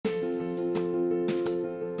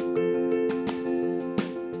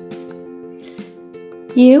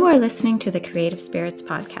You are listening to the Creative Spirits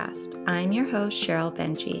Podcast. I'm your host, Cheryl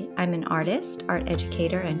Benji. I'm an artist, art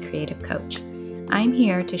educator, and creative coach. I'm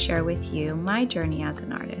here to share with you my journey as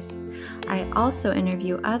an artist. I also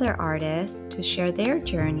interview other artists to share their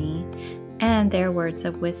journey and their words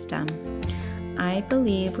of wisdom. I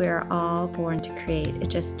believe we are all born to create. It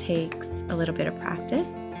just takes a little bit of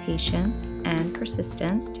practice, patience, and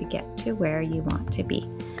persistence to get to where you want to be.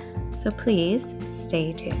 So please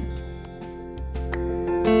stay tuned.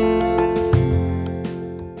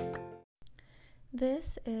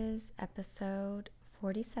 This is episode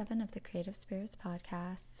 47 of the Creative Spirits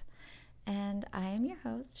Podcast, and I am your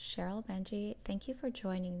host, Cheryl Benji. Thank you for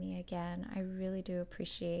joining me again. I really do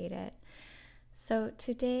appreciate it. So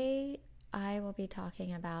today I will be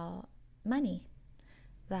talking about money.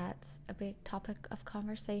 That's a big topic of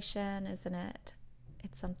conversation, isn't it?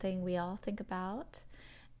 It's something we all think about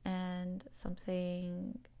and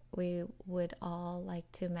something we would all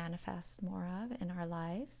like to manifest more of in our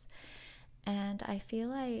lives. And I feel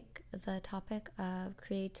like the topic of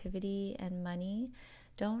creativity and money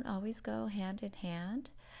don't always go hand in hand.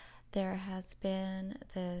 There has been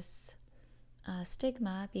this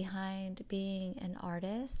stigma behind being an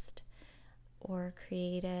artist or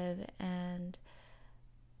creative, and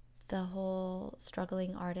the whole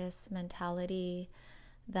struggling artist mentality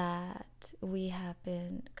that we have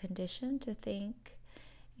been conditioned to think,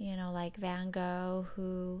 like Van Gogh,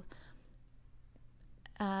 who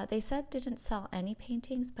they said didn't sell any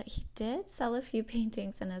paintings, but he did sell a few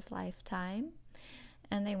paintings in his lifetime,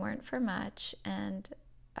 and they weren't for much. And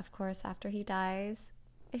of course, after he dies,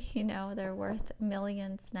 they're worth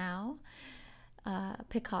millions now.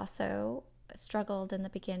 Picasso struggled in the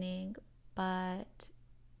beginning, but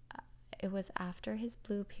it was after his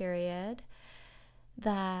blue period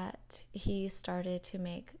that he started to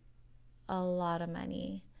make a lot of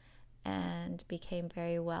money and became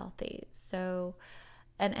very wealthy. So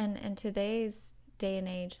And in today's day and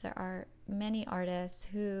age, there are many artists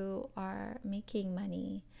who are making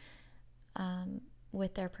money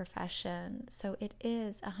with their profession. So it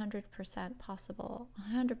is 100% possible,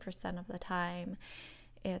 100% of the time.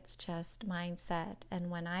 It's just mindset.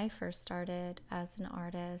 And when I first started as an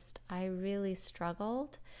artist, I really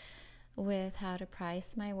struggled with how to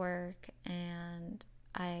price my work, and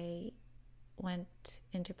I went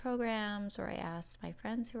into programs, or I asked my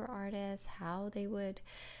friends who are artists how they would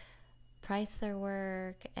price their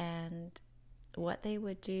work and what they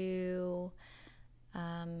would do,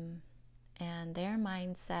 and their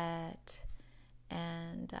mindset.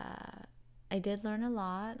 And I did learn a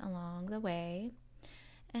lot along the way.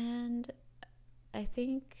 And I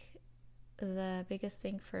think the biggest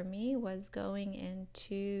thing for me was going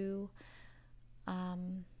into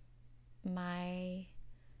my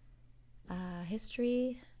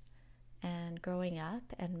history and growing up,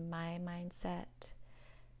 and my mindset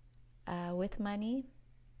with money,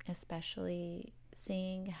 especially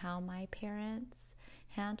seeing how my parents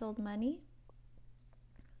handled money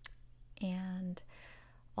and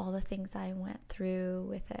all the things I went through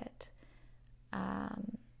with it.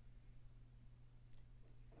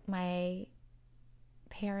 My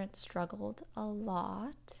parents struggled a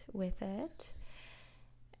lot with it.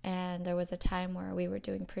 And there was a time where we were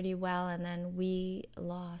doing pretty well, and then we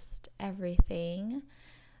lost everything.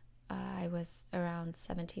 I was around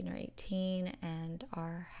 17 or 18, and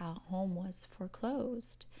our home was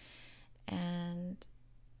foreclosed. And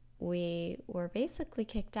we were basically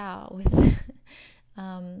kicked out with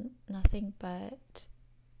nothing but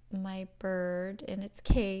my bird in its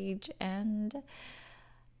cage and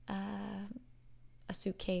a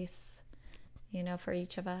suitcase, for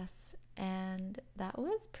each of us. And that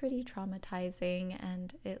was pretty traumatizing,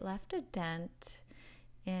 and it left a dent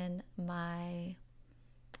in my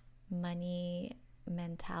money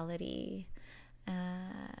mentality,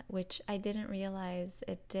 which I didn't realize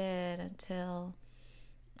it did until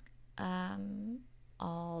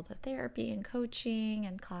all the therapy and coaching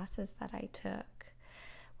and classes that I took,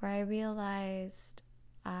 where I realized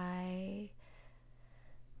I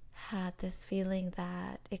had this feeling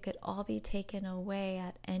that it could all be taken away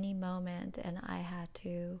at any moment, and I had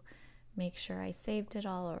to make sure I saved it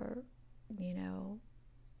all, or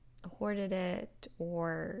hoarded it,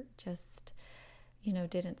 or just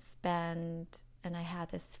didn't spend. And I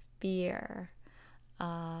had this fear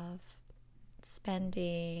of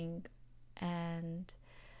spending and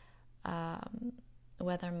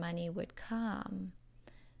whether money would come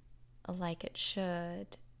like it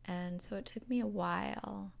should. And so it took me a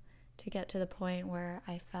while to get to the point where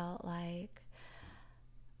I felt like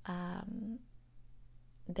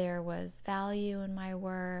there was value in my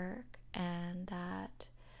work, and that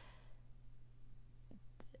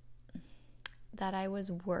that I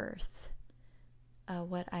was worth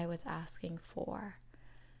what I was asking for.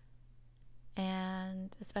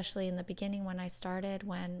 And especially in the beginning when I started,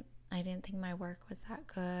 when I didn't think my work was that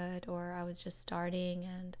good, or I was just starting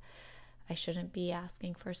and I shouldn't be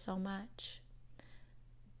asking for so much.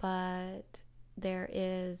 But there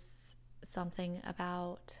is something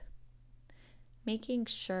about making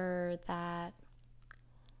sure that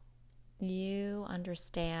you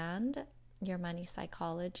understand your money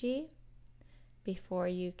psychology before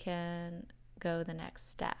you can go the next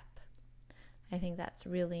step. I think that's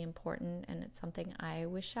really important, and it's something I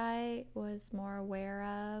wish I was more aware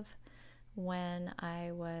of when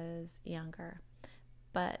I was younger.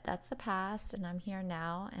 But that's the past, and I'm here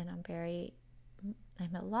now, and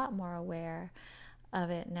I'm a lot more aware of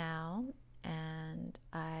it now, and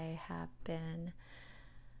I have been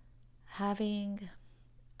having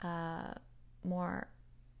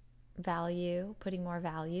putting more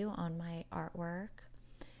value on my artwork,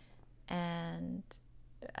 and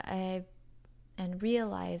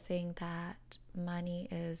realizing that money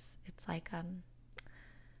it's like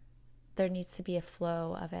there needs to be a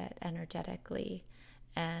flow of it energetically.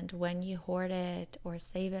 And when you hoard it or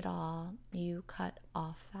save it all, you cut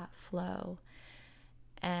off that flow.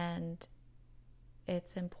 And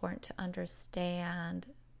it's important to understand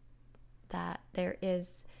that there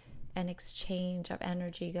is an exchange of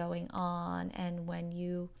energy going on. And when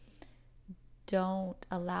you don't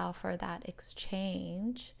allow for that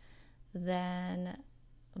exchange, then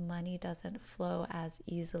money doesn't flow as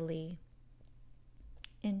easily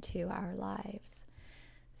into our lives.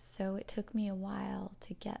 So it took me a while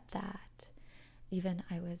to get that. Even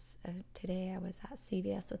today I was at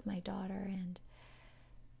CVS with my daughter, and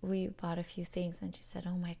we bought a few things, and she said,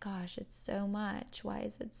 "Oh my gosh, it's so much. Why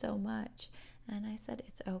is it so much?" And I said,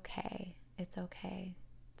 "It's okay. It's okay.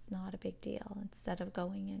 It's not a big deal." Instead of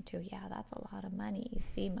going into, "Yeah, that's a lot of money. You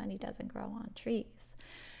see, money doesn't grow on trees."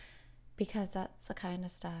 Because that's the kind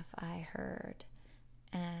of stuff I heard.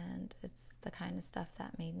 And it's the kind of stuff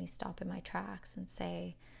that made me stop in my tracks and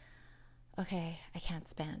say, okay, I can't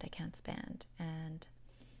spend. And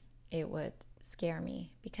it would scare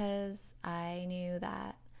me because I knew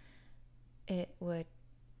that it would,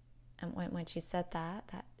 and when she said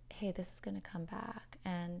that, hey, this is going to come back.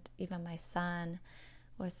 And even my son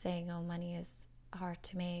was saying, oh, money is hard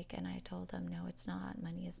to make. And I told him, no, it's not.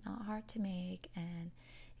 Money is not hard to make. And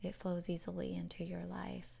it flows easily into your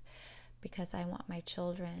life, because I want my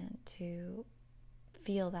children to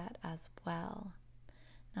feel that as well.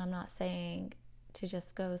 Now, I'm not saying to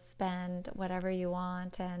just go spend whatever you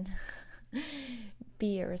want and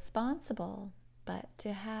be irresponsible, but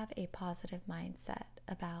to have a positive mindset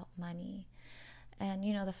about money. And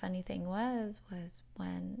the funny thing was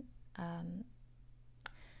when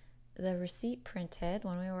the receipt printed,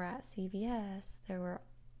 when we were at CVS, there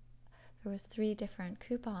was 3 different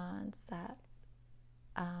coupons that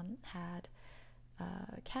had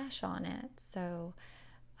cash on it. So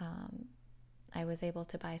I was able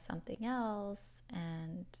to buy something else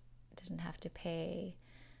and didn't have to pay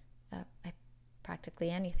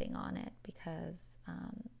practically anything on it because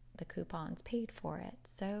the coupons paid for it.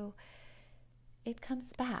 So it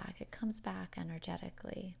comes back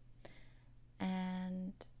energetically.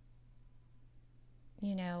 And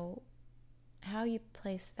how you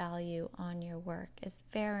place value on your work is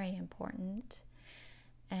very important.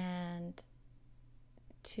 And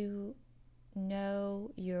to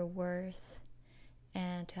know your worth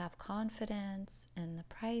and to have confidence in the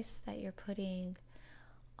price that you're putting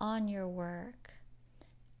on your work.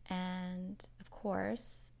 And of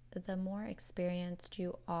course, the more experienced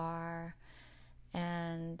you are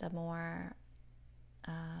and the more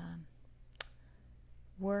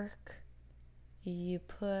work you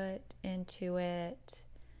put into it,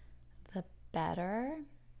 the better.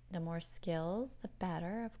 The more skills, the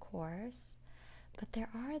better, of course. But there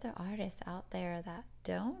are the artists out there that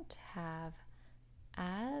don't have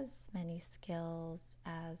as many skills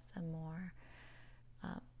as the more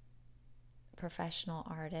professional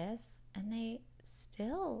artists, and they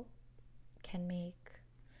still can make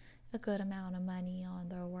a good amount of money on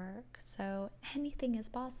their work. So anything is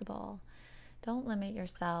possible. Don't limit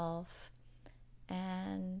yourself,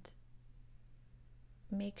 and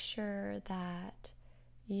make sure that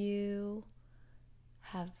you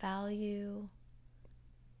have value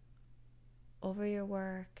over your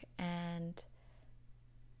work and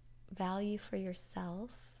value for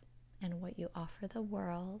yourself and what you offer the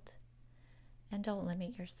world, and don't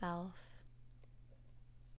limit yourself.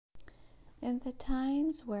 In the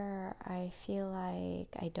times where I feel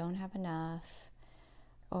like I don't have enough,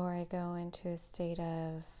 or I go into a state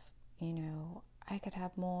of, I could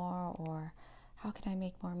have more, or how can I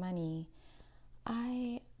make more money?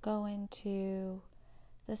 I go into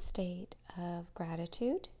the state of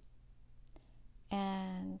gratitude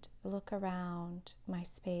and look around my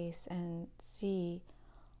space and see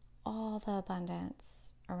all the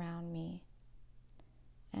abundance around me,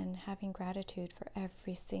 and having gratitude for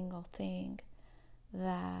every single thing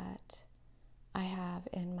that I have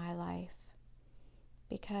in my life.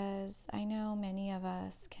 Because I know many of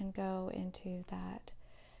us can go into that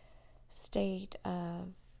state of,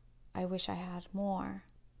 I wish I had more,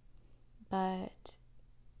 but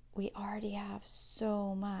we already have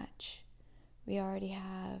so much. We already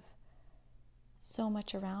have so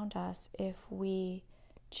much around us if we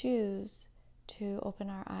choose to open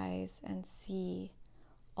our eyes and see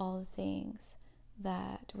all the things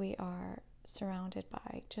that we are surrounded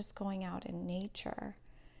by. Just going out in nature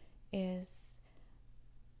is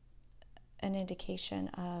an indication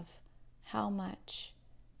of how much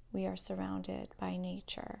we are surrounded by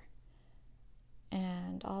nature,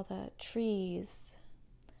 and all the trees,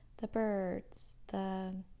 the birds,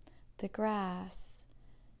 the grass,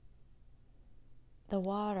 the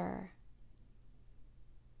water.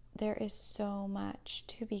 There is so much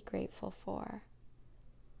to be grateful for,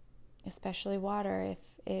 especially water. If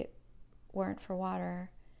it weren't for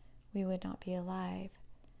water, we would not be alive.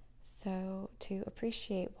 So to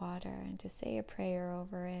appreciate water and to say a prayer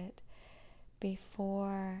over it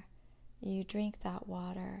before you drink that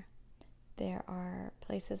water. There are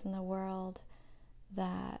places in the world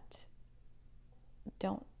that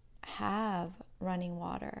don't have running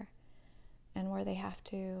water, and where they have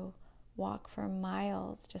to walk for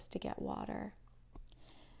miles just to get water.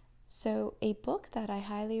 So a book that I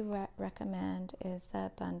highly recommend is the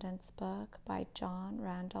Abundance Book by John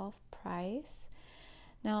Randolph Price.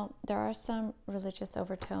 Now, there are some religious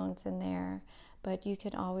overtones in there, but you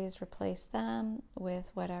can always replace them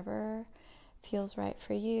with whatever feels right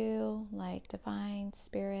for you, like divine,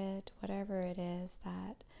 spirit, whatever it is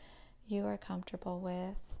that you are comfortable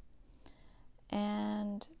with.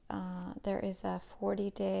 And there is a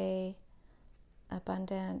 40-day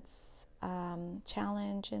abundance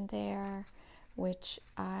challenge in there, which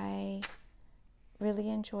I really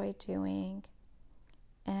enjoy doing.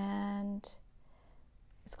 And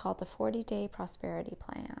it's called the 40-Day Prosperity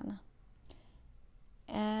Plan.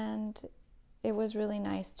 And it was really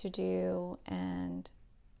nice to do and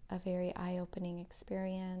a very eye-opening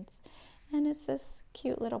experience. And it's this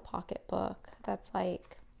cute little pocket book that's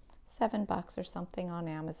like $7 or something on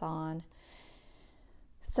Amazon.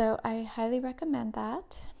 So I highly recommend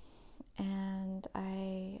that. And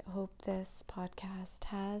I hope this podcast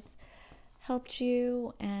has helped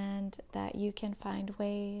you and that you can find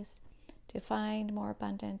ways to find more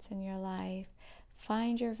abundance in your life,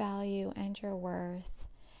 find your value and your worth.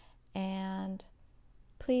 And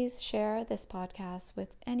please share this podcast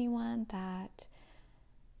with anyone that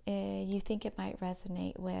you think it might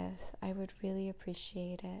resonate with. I would really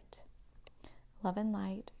appreciate it. Love and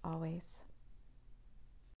light always.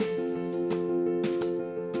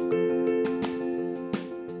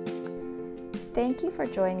 Thank you for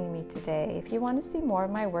joining me today. If you want to see more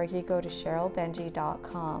of my work, you go to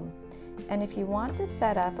CherylBenji.com. And if you want to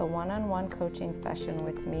set up a one-on-one coaching session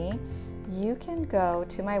with me, you can go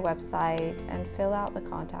to my website and fill out the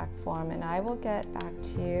contact form, and I will get back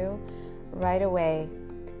to you right away.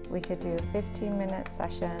 We could do a 15-minute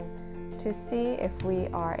session to see if we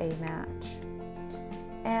are a match.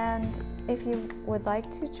 And if you would like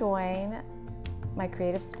to join my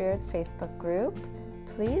Creative Spirits Facebook group,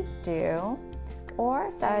 please do,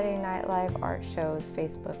 or Saturday Night Live Art Show's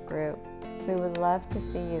Facebook group. We would love to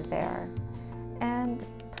see you there. And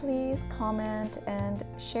please comment and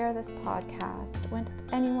share this podcast with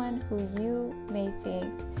anyone who you may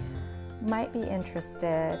think might be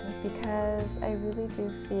interested, because I really do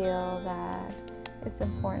feel that it's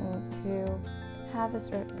important to have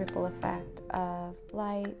this ripple effect of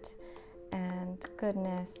light and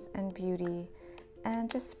goodness and beauty,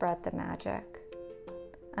 and just spread the magic.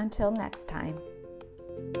 Until next time.